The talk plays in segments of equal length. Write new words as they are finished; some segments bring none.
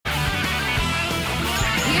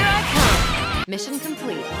Mission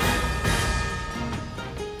complete.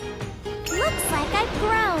 Looks like I've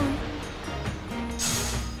grown.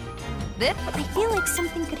 This? I feel like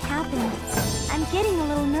something could happen. I'm getting a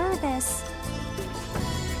little nervous.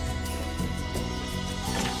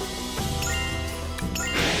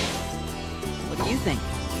 What do you think?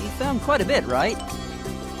 You found quite a bit, right?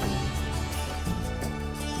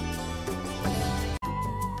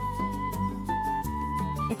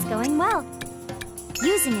 It's going well.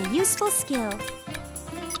 Using a useful skill.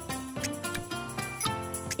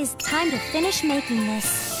 It's time to finish making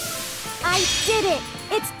this. I did it!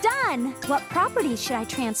 It's done! What properties should I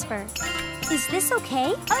transfer? Is this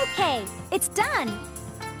okay? Okay, it's done!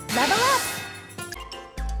 Level up!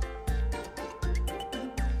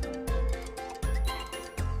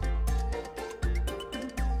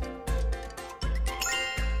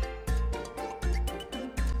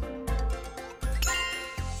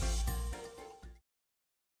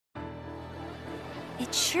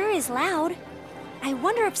 It sure is loud. I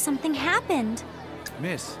wonder if something happened.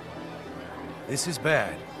 Miss, this is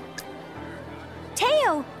bad.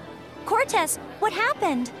 Teo! Cortez, what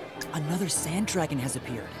happened? Another sand dragon has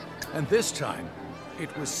appeared. And this time,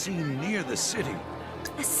 it was seen near the city.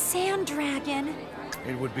 A sand dragon.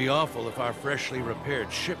 It would be awful if our freshly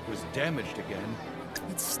repaired ship was damaged again.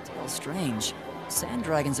 It's still strange. Sand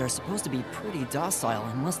dragons are supposed to be pretty docile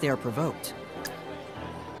unless they are provoked.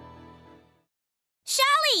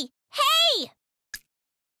 Shallie! Hey!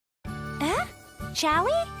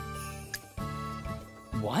 Shallie?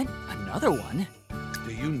 What? Another one?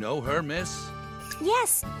 Do you know her, miss?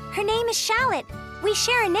 Yes, her name is Shallot. We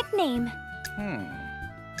share a nickname.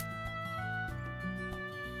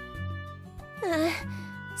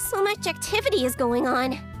 So much activity is going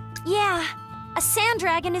on. Yeah, a sand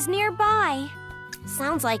dragon is nearby.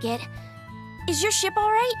 Sounds like it. Is your ship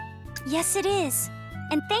all right? Yes, it is.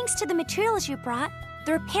 And thanks to the materials you brought,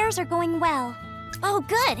 the repairs are going well. Oh,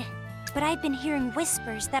 good. But I've been hearing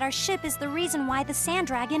whispers that our ship is the reason why the sand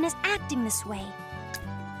dragon is acting this way.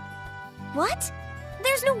 What?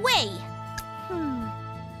 There's no way.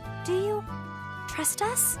 Do you trust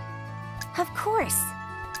us? Of course.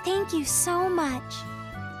 Thank you so much.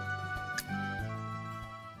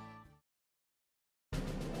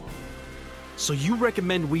 So you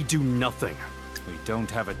recommend we do nothing? We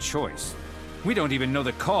don't have a choice. We don't even know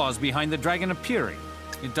the cause behind the dragon appearing.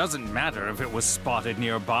 It doesn't matter if it was spotted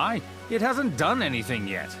nearby. It hasn't done anything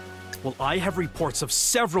yet. Well, I have reports of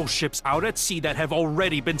several ships out at sea that have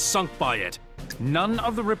already been sunk by it. None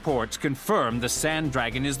of the reports confirm the sand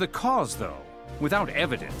dragon is the cause, though. Without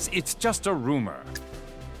evidence, it's just a rumor.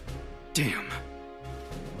 Damn.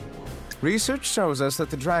 Research shows us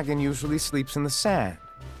that the dragon usually sleeps in the sand.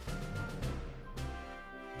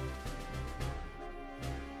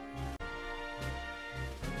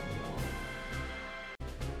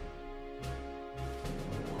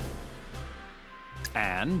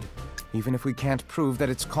 And? Even if we can't prove that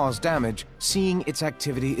it's caused damage, seeing its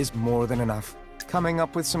activity is more than enough. Coming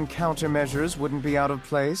up with some countermeasures wouldn't be out of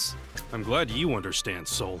place. I'm glad you understand,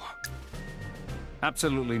 Soul.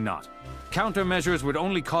 Absolutely not. Countermeasures would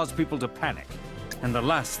only cause people to panic. And the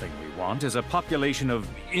last thing we want is a population of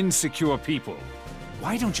insecure people.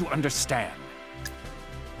 Why don't you understand?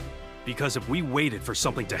 Because if we waited for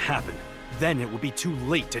something to happen, then it would be too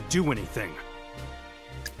late to do anything.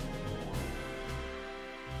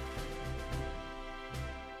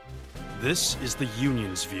 This is the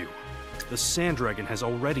Union's view. The Sand Dragon has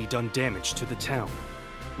already done damage to the town.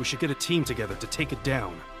 We should get a team together to take it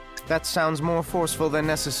down. That sounds more forceful than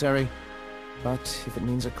necessary. But if it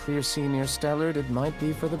means a clear sea near Stellard, it might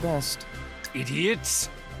be for the best. Idiots!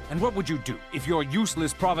 And what would you do if your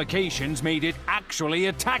useless provocations made it actually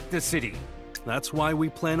attack the city? That's why we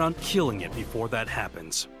plan on killing it before that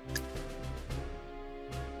happens.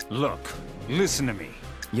 Look, listen to me.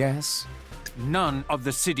 Yes? None of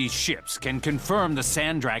the city's ships can confirm the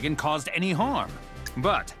Sand Dragon caused any harm.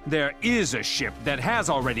 But there is a ship that has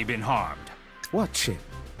already been harmed. What ship?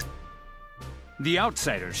 The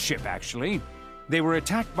Outsiders' ship, actually. They were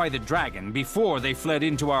attacked by the dragon before they fled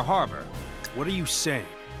into our harbor. What are you saying?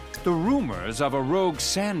 The rumors of a rogue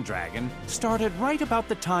sand dragon started right about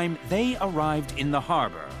the time they arrived in the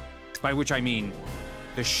harbor. By which I mean,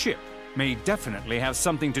 the ship may definitely have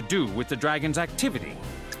something to do with the dragon's activity.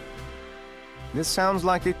 This sounds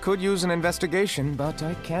like it could use an investigation, but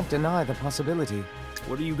I can't deny the possibility.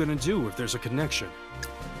 What are you gonna do if there's a connection?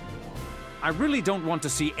 I really don't want to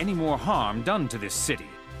see any more harm done to this city.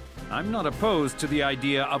 I'm not opposed to the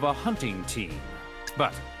idea of a hunting team.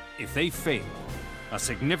 But if they fail, a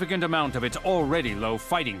significant amount of its already low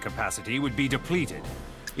fighting capacity would be depleted.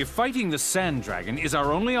 If fighting the Sand Dragon is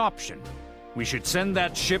our only option, We should send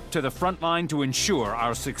that ship to the front line to ensure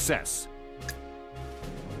our success.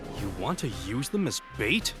 You want to use them as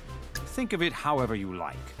bait? Think of it however you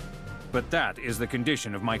like. But that is the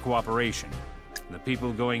condition of my cooperation. The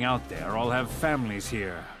people going out there all have families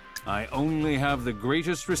here. I only have the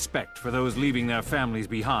greatest respect for those leaving their families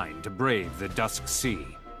behind to brave the Dusk Sea.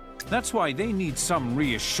 That's why they need some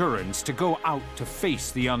reassurance to go out to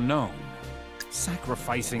face the unknown.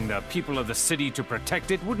 Sacrificing the people of the city to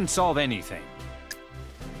protect it wouldn't solve anything.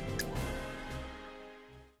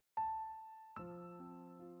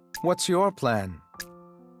 What's your plan?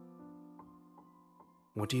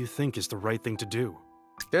 What do you think is the right thing to do?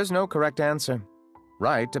 There's no correct answer.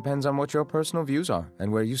 Right depends on what your personal views are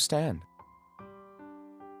and where you stand.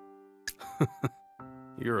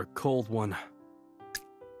 You're a cold one.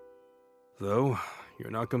 Though,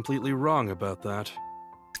 you're not completely wrong about that.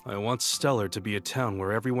 I want Stellar to be a town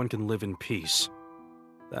where everyone can live in peace.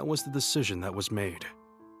 That was the decision that was made.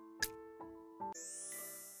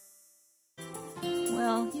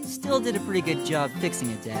 Well, you still did a pretty good job fixing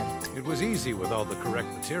it, Dad. It was easy with all the correct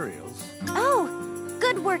materials. Oh,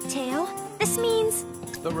 good work, Teo. This means...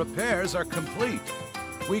 The repairs are complete.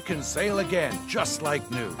 We can sail again, just like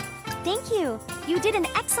new. Thank you. You did an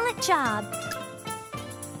excellent job.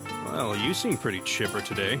 Well, you seem pretty chipper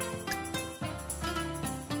today.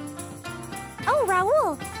 Oh,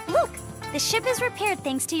 Raoul, look! The ship is repaired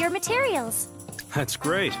thanks to your materials. That's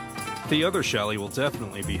great. The other Shallie will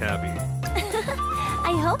definitely be happy.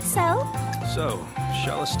 I hope so. So,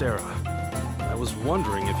 Shalistera, I was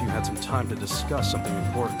wondering if you had some time to discuss something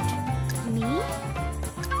important. Me?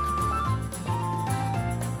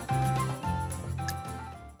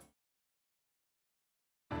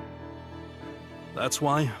 That's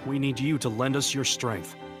why we need you to lend us your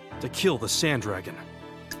strength, to kill the Sand Dragon.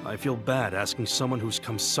 I feel bad asking someone who's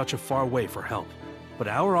come such a far way for help, but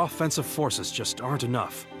our offensive forces just aren't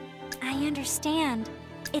enough. I understand.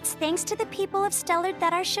 It's thanks to the people of Stellar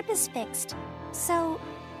that our ship is fixed. So,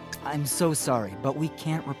 I'm so sorry, but we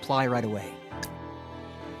can't reply right away.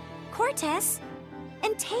 Cortez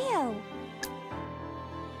and Teo.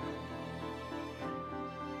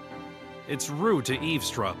 It's rude to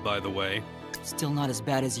eavesdrop, by the way. Still not as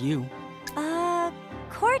bad as you.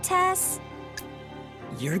 Cortez.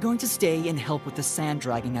 You're going to stay and help with the Sand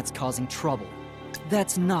Dragon that's causing trouble.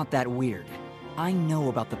 That's not that weird. I know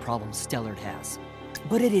about the problem Stellard has.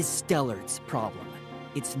 But it is Stellard's problem.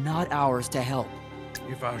 It's not ours to help.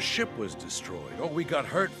 If our ship was destroyed, or we got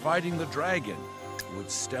hurt fighting the dragon, would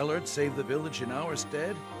Stellard save the village in our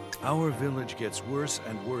stead? Our village gets worse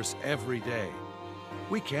and worse every day.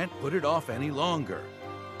 We can't put it off any longer.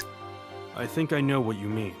 I think I know what you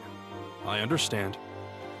mean. I understand.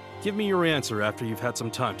 Give me your answer after you've had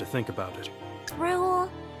some time to think about it. Raoul,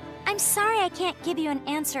 I'm sorry I can't give you an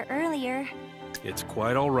answer earlier. It's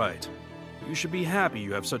quite all right. You should be happy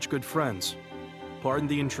you have such good friends. Pardon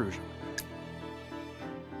the intrusion.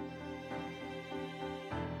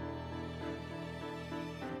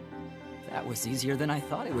 That was easier than I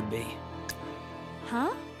thought it would be.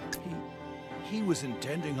 Huh? He was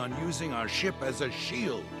intending on using our ship as a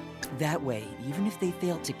shield. That way, even if they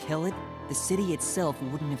failed to kill it, the city itself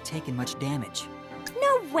wouldn't have taken much damage.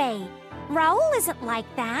 No way! Raoul isn't like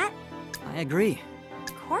that. I agree.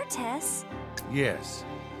 Cortez? Yes,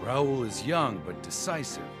 Raoul is young but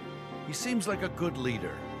decisive. He seems like a good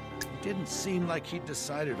leader. He didn't seem like he'd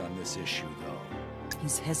decided on this issue, though.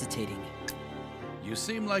 He's hesitating. You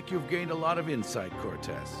seem like you've gained a lot of insight,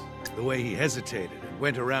 Cortez. The way he hesitated and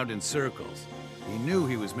went around in circles. He knew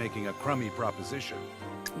he was making a crummy proposition.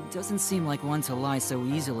 He doesn't seem like one to lie so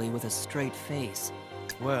easily with a straight face.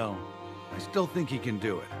 Well, I still think he can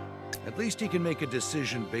do it. At least he can make a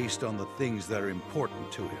decision based on the things that are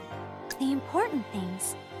important to him. The important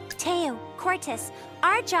things. Teo, Cortez,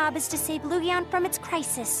 our job is to save Lugion from its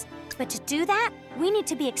crisis. But to do that, we need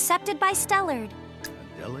to be accepted by Stellard.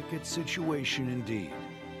 A delicate situation indeed.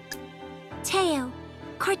 Teo,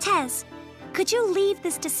 Cortez, could you leave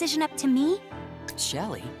this decision up to me?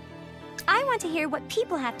 Shallie? I want to hear what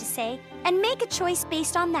people have to say and make a choice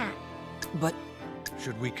based on that. But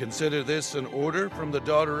Should we consider this an order from the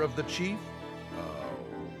daughter of the chief?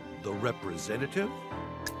 The representative?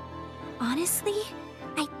 Honestly,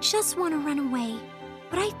 I just want to run away.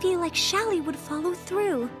 But I feel like Shallie would follow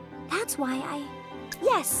through. That's why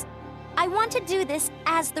Yes, I want to do this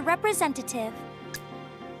as the representative.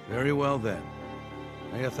 Very well then.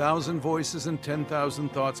 May 1,000 voices and 10,000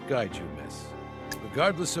 thoughts guide you, miss.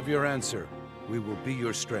 Regardless of your answer, we will be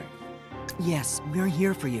your strength. yes, we're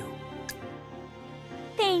here for you.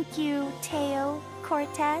 Thank you, Teo,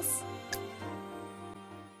 Cortez.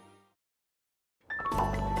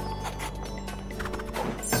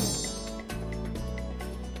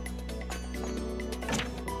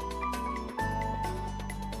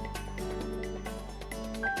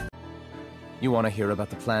 You want to hear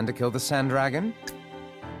about the plan to kill the Sand Dragon?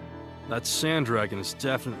 That Sand Dragon is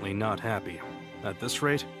definitely not happy. At this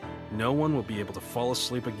rate, no one will be able to fall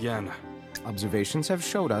asleep again. Observations have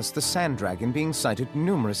showed us the Sand Dragon being sighted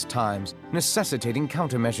numerous times, necessitating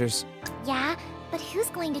countermeasures. Yeah, but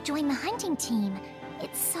who's going to join the hunting team?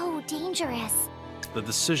 It's so dangerous. The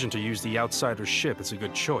decision to use the Outsider's ship is a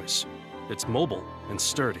good choice. It's mobile and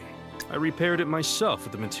sturdy. I repaired it myself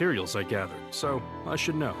with the materials I gathered, so I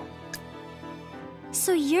should know.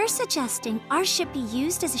 So you're suggesting our ship be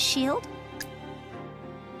used as a shield?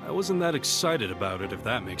 I wasn't that excited about it, if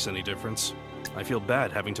that makes any difference. I feel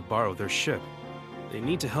bad having to borrow their ship. They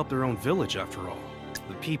need to help their own village, after all.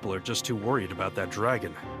 The people are just too worried about that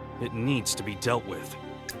dragon. It needs to be dealt with.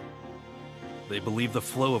 They believe the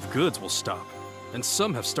flow of goods will stop, and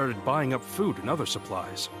some have started buying up food and other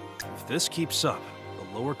supplies. If this keeps up,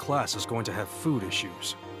 the lower class is going to have food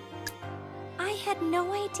issues. I had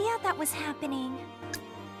no idea that was happening.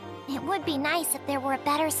 It would be nice if there were a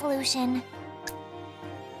better solution.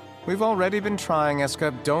 We've already been trying,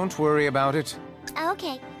 Eska. Don't worry about it.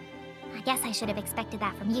 Okay. I guess I should have expected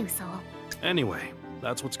that from you, Soul. Anyway,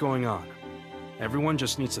 that's what's going on. Everyone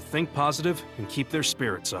just needs to think positive and keep their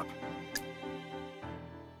spirits up.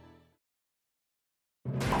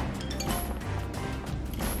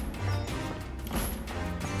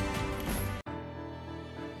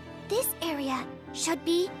 This area should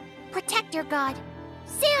be Protector God,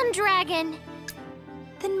 Sand Dragon.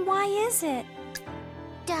 Then why is it?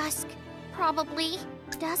 Dusk, probably.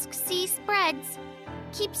 Dusk sea spreads.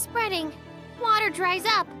 Keeps spreading. Water dries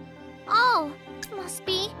up. Oh, must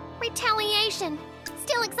be retaliation.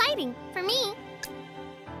 Still exciting for me.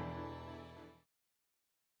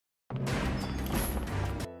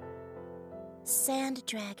 Sand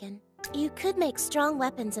Dragon. You could make strong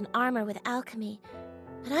weapons and armor with alchemy,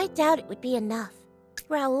 but I doubt it would be enough.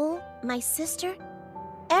 Raoul, my sister,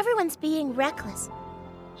 everyone's being reckless.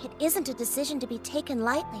 It isn't a decision to be taken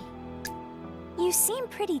lightly. You seem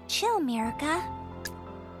pretty chill, Mirka.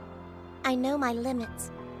 I know my limits,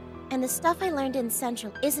 and the stuff I learned in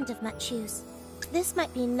Central isn't of much use. This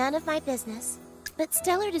might be none of my business, but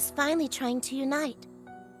Stellard is finally trying to unite.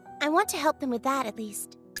 I want to help them with that, at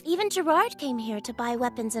least. Even Gerard came here to buy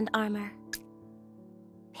weapons and armor.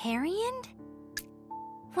 Parian?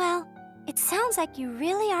 Well, it sounds like you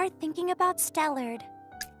really are thinking about Stellard.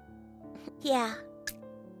 Yeah.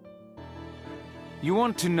 You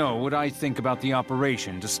want to know what I think about the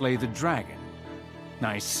operation to slay the dragon?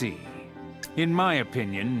 I see. In my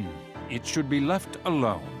opinion, it should be left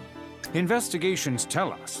alone. Investigations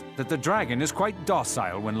tell us that the dragon is quite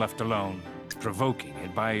docile when left alone. Provoking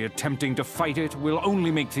it by attempting to fight it will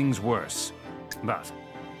only make things worse. But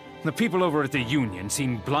the people over at the Union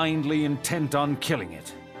seem blindly intent on killing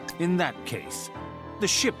it. In that case, the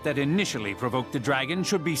ship that initially provoked the dragon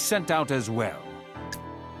should be sent out as well.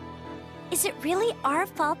 Is it really our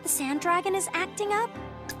fault the Sand Dragon is acting up?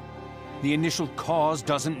 The initial cause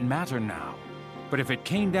doesn't matter now. But if it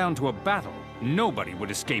came down to a battle, nobody would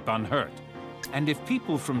escape unhurt. And if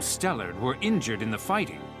people from Stellard were injured in the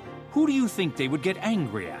fighting, who do you think they would get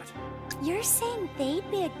angry at? You're saying they'd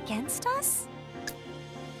be against us?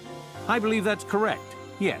 I believe that's correct,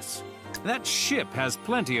 yes. That ship has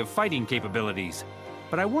plenty of fighting capabilities.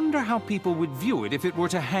 But I wonder how people would view it if it were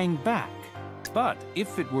to hang back. But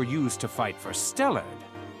if it were used to fight for Stellard,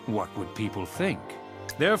 what would people think?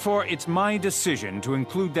 Therefore, it's my decision to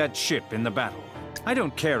include that ship in the battle. I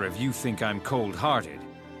don't care if you think I'm cold-hearted.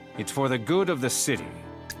 It's for the good of the city.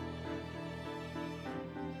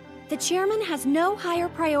 The chairman has no higher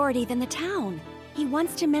priority than the town. He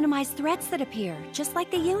wants to minimize threats that appear, just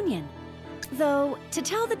like the Union. Though, to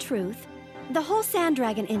tell the truth, the whole Sand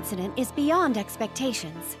Dragon incident is beyond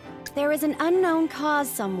expectations. There is an unknown cause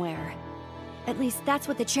somewhere. At least that's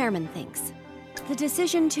what the chairman thinks. The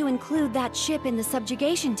decision to include that ship in the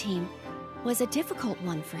subjugation team was a difficult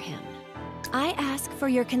one for him. I ask for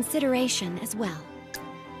your consideration as well.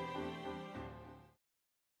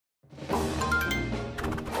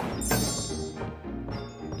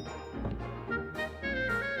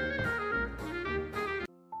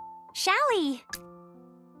 Shallie!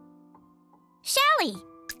 Shallie!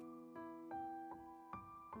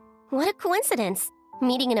 What a coincidence,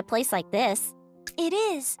 meeting in a place like this. It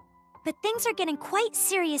is, but things are getting quite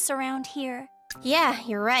serious around here. Yeah,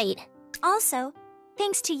 you're right. Also,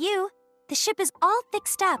 thanks to you, the ship is all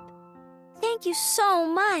fixed up. Thank you so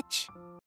much.